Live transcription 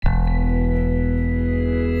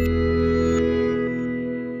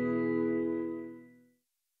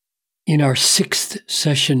in our sixth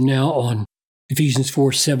session now on Ephesians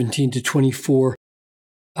 4:17 to 24.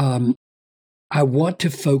 I want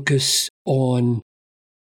to focus on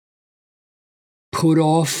put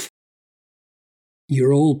off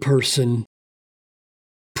your old person,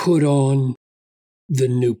 put on the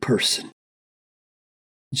new person.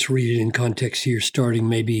 Let's read it in context here, starting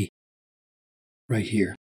maybe right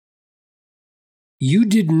here. You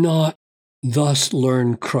did not thus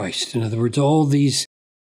learn Christ. In other words, all these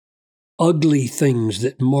ugly things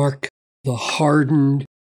that mark the hardened,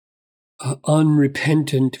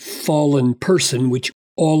 unrepentant, fallen person, which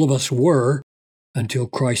all of us were until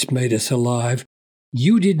Christ made us alive.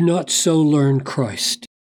 You did not so learn Christ.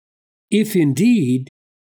 If indeed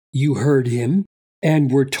you heard him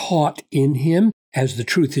and were taught in him, as the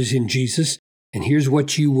truth is in Jesus, and here's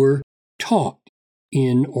what you were taught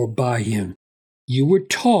in or by him. You were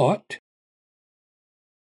taught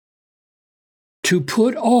to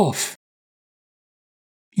put off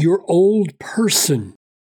your old person.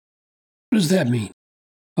 What does that mean?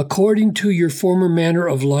 According to your former manner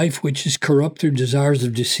of life, which is corrupt through desires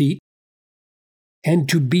of deceit, and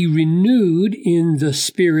to be renewed in the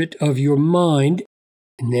spirit of your mind.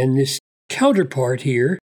 And then this counterpart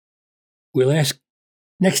here, we'll ask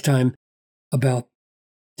next time about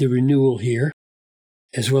the renewal here,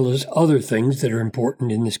 as well as other things that are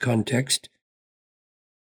important in this context.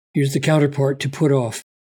 Here's the counterpart: to put off,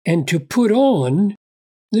 and to put on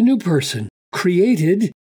the new person,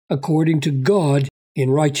 created according to God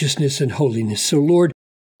in righteousness and holiness. So, Lord,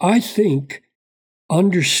 I think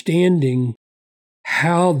understanding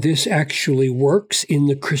how this actually works in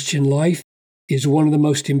the Christian life is one of the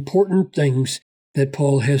most important things that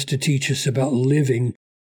Paul has to teach us about living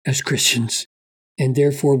as Christians. And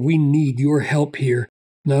therefore, we need your help here,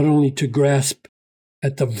 not only to grasp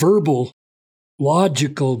at the verbal,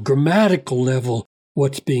 logical, grammatical level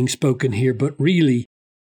what's being spoken here, but really,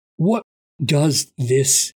 what's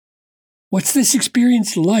this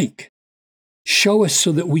experience like? Show us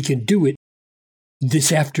so that we can do it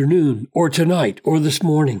this afternoon or tonight or this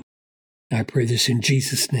morning. I pray this in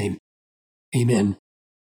Jesus' name. Amen.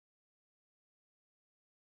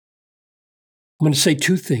 I'm going to say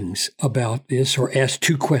two things about this, or ask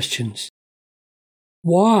two questions.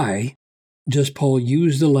 Why does Paul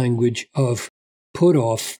use the language of put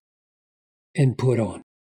off and put on?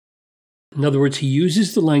 In other words, he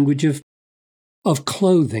uses the language of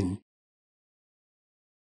clothing.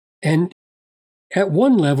 And at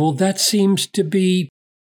one level, that seems to be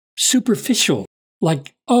superficial.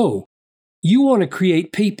 Like, oh, you want to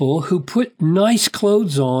create people who put nice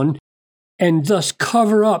clothes on and thus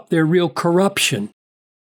cover up their real corruption.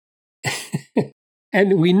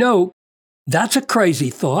 And we know that's a crazy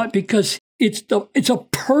thought, because it's a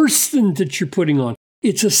person that you're putting on.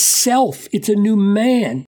 It's a self. It's a new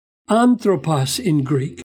man. Anthropos in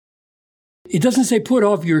Greek. It doesn't say put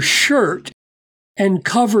off your shirt and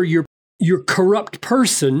cover your corrupt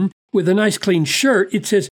person with a nice clean shirt. It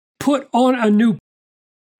says put on a new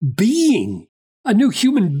being, a new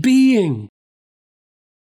human being.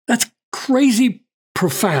 That's crazy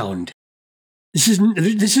profound. This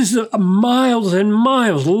is miles and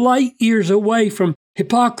miles, light years away from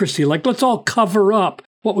hypocrisy. Like, let's all cover up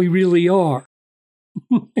what we really are.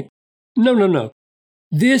 No.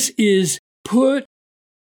 This is put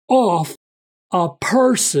off a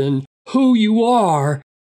person, who you are,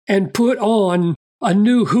 and put on a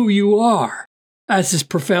new who you are. That's as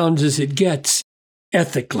profound as it gets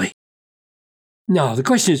ethically. Now, the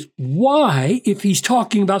question is, why, if he's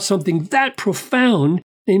talking about something that profound,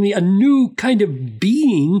 namely a new kind of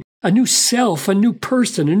being, a new self, a new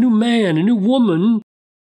person, a new man, a new woman,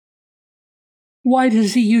 why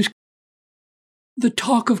does he use the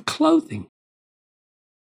talk of clothing?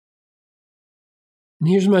 And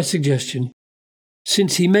here's my suggestion.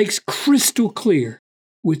 Since he makes crystal clear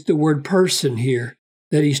with the word person here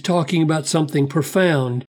that he's talking about something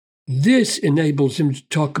profound, this enables him to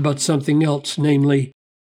talk about something else, namely,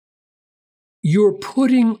 you're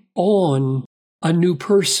putting on a new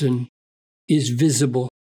person is visible.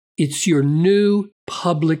 It's your new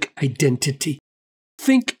public identity.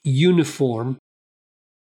 Think uniform.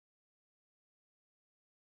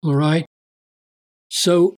 All right?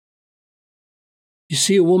 So, you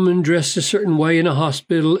see a woman dressed a certain way in a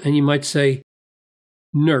hospital, and you might say,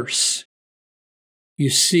 nurse. You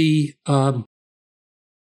see a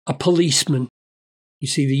policeman. You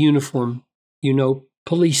see the uniform.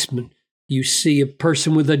 Policeman. You see a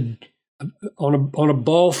person with on a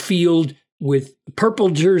ball field with a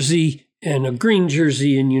purple jersey and a green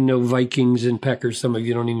jersey, and Vikings and Packers. Some of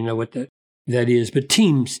you don't even know what that is, but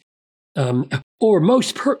teams. Or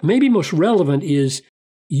most relevant is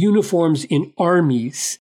uniforms in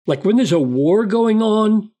armies. Like when there's a war going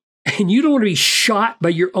on and you don't want to be shot by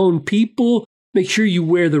your own people, make sure you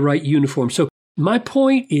wear the right uniform. So my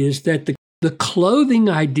point is that the clothing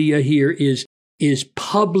idea here is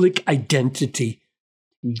public identity.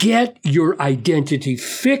 Get your identity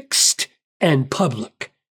fixed and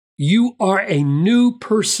public. You are a new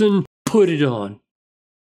person, put it on.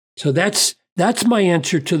 So that's my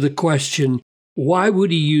answer to the question, why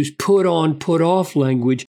would he use put on, put off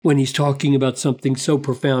language when he's talking about something so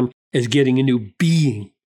profound as getting a new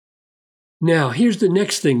being? Now, here's the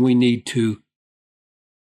next thing we need to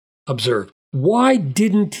observe. Why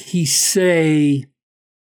didn't he say,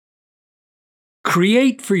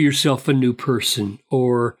 create for yourself a new person,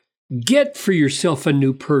 or get for yourself a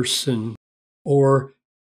new person, or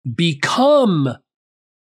become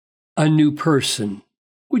a new person,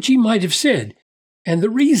 which he might have said? And the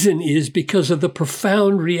reason is because of the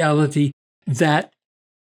profound reality that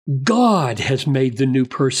God has made the new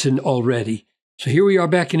person already. So here we are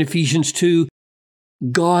back in Ephesians 2.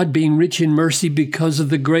 God, being rich in mercy because of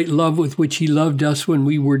the great love with which he loved us when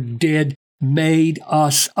we were dead, made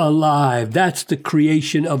us alive. That's the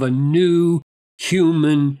creation of a new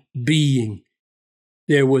human being.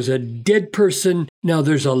 There was a dead person, now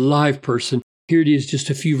there's a live person. Here it is just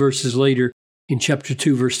a few verses later in chapter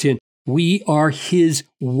 2, verse 10. We are his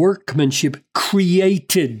workmanship,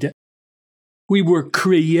 created. We were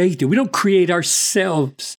created. We don't create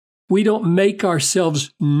ourselves. We don't make ourselves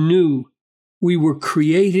new. We were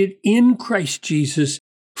created in Christ Jesus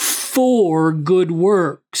for good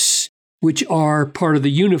works, which are part of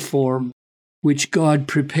the uniform which God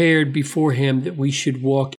prepared beforehand that we should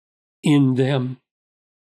walk in them.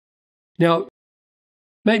 Now, it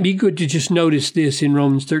might be good to just notice this in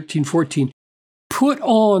Romans 13:14. Put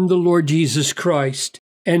on the Lord Jesus Christ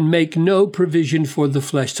and make no provision for the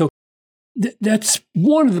flesh. So that's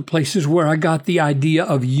one of the places where I got the idea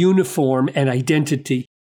of uniform and identity.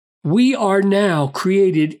 We are now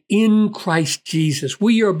created in Christ Jesus.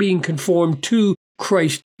 We are being conformed to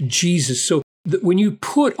Christ Jesus. So that when you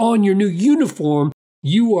put on your new uniform,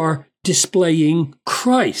 you are displaying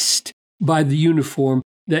Christ by the uniform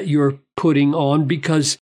that you're putting on,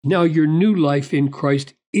 because now your new life in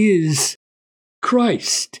Christ is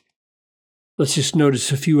Christ. Let's just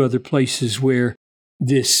notice a few other places where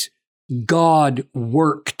this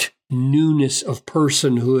God-worked newness of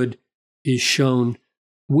personhood is shown.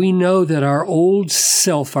 We know that our old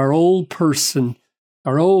self, our old person,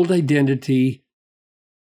 our old identity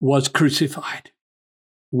was crucified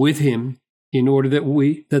with him in order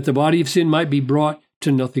that the body of sin might be brought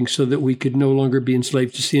to nothing, so that we could no longer be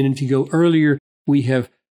enslaved to sin. And if you go earlier, we have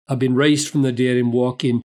been raised from the dead and walk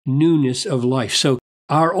in newness of life. So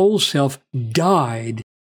our old self died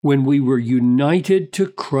when we were united to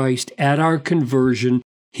Christ at our conversion.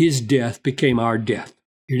 His death became our death.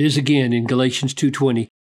 Here it is again in Galatians 2:20.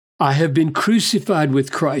 I have been crucified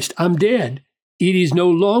with Christ. I'm dead. It is no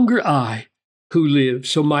longer I who live.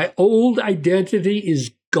 So my old identity is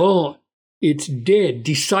gone. It's dead,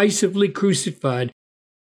 decisively crucified.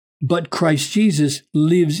 But Christ Jesus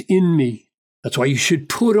lives in me. That's why you should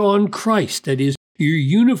put on Christ. That is, your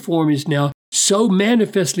uniform is now so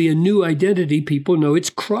manifestly a new identity, people know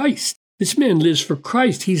it's Christ. This man lives for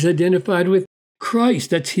Christ. He's identified with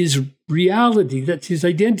Christ. That's his reality. That's his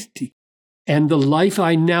identity. And the life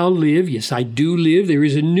I now live, yes, I do live. There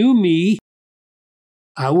is a new me.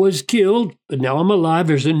 I was killed, but now I'm alive.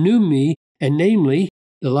 There's a new me. And namely,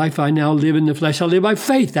 the life I now live in the flesh, I live by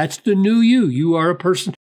faith. That's the new you. You are a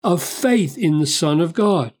person of faith in the Son of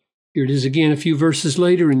God. Here it is again a few verses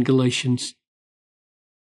later in Galatians.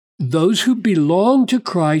 Those who belong to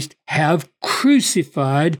Christ have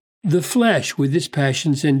crucified the flesh with its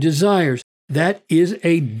passions and desires. That is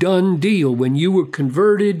a done deal. When you were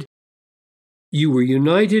converted, you were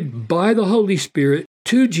united by the Holy Spirit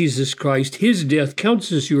to Jesus Christ. His death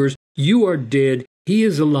counts as yours. You are dead. He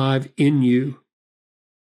is alive in you.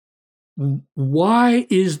 Why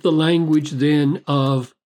is the language then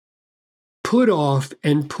of put off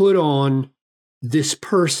and put on this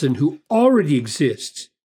person who already exists?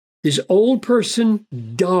 This old person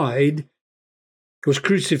died, was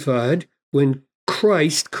crucified, when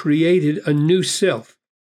Christ created a new self.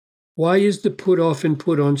 Why is the put off and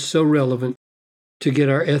put on so relevant to get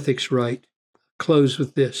our ethics right? Close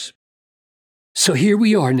with this. So here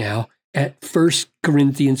we are now at 1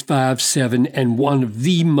 Corinthians 5:7, and one of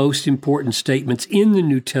the most important statements in the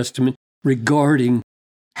New Testament regarding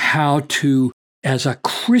how to, as a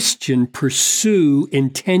Christian, pursue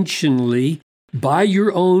intentionally, by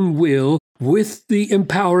your own will, with the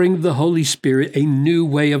empowering of the Holy Spirit, a new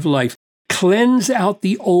way of life. cleanse out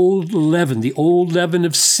the old leaven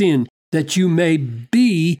of sin, that you may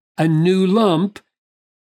be a new lump,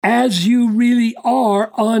 as you really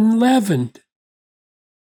are unleavened.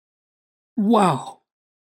 Wow.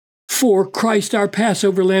 For Christ, our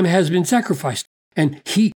Passover lamb, has been sacrificed. And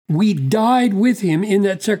we died with him in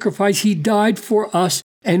that sacrifice. He died for us,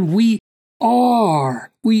 and we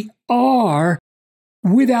are without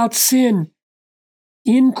sin.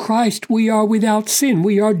 In Christ, we are without sin.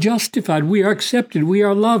 We are justified. We are accepted. We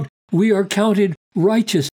are loved. We are counted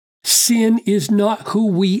righteous. Sin is not who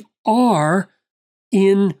we are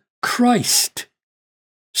in Christ.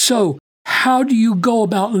 So, how do you go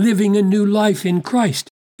about living a new life in Christ?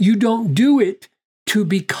 You don't do it to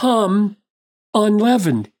become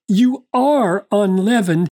unleavened. You are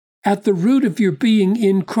unleavened at the root of your being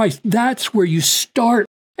in Christ. That's where you start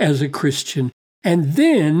as a Christian. And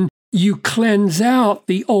then you cleanse out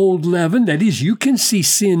the old leaven. That is, you can see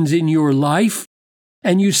sins in your life,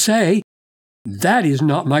 and you say, that is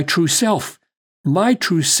not my true self. My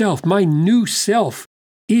true self, my new self,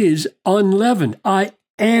 is unleavened. I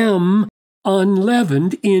am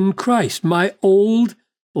unleavened in Christ. My old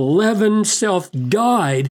leavened self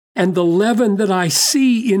died, and the leaven that I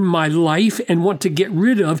see in my life and want to get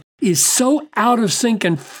rid of is so out of sync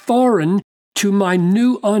and foreign to my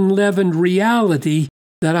new unleavened reality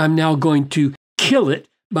that I'm now going to kill it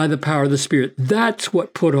by the power of the Spirit. That's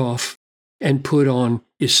what put off and put on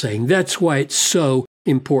is saying. That's why it's so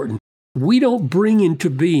important. We don't bring into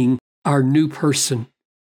being our new person.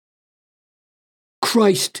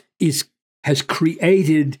 Christ has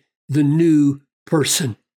created the new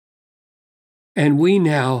person. And we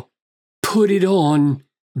now put it on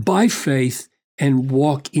by faith and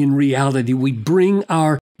walk in reality. We bring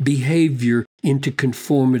our behavior into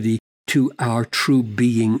conformity to our true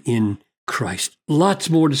being in Christ. Lots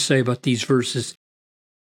more to say about these verses,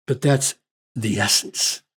 but that's the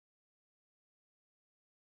essence.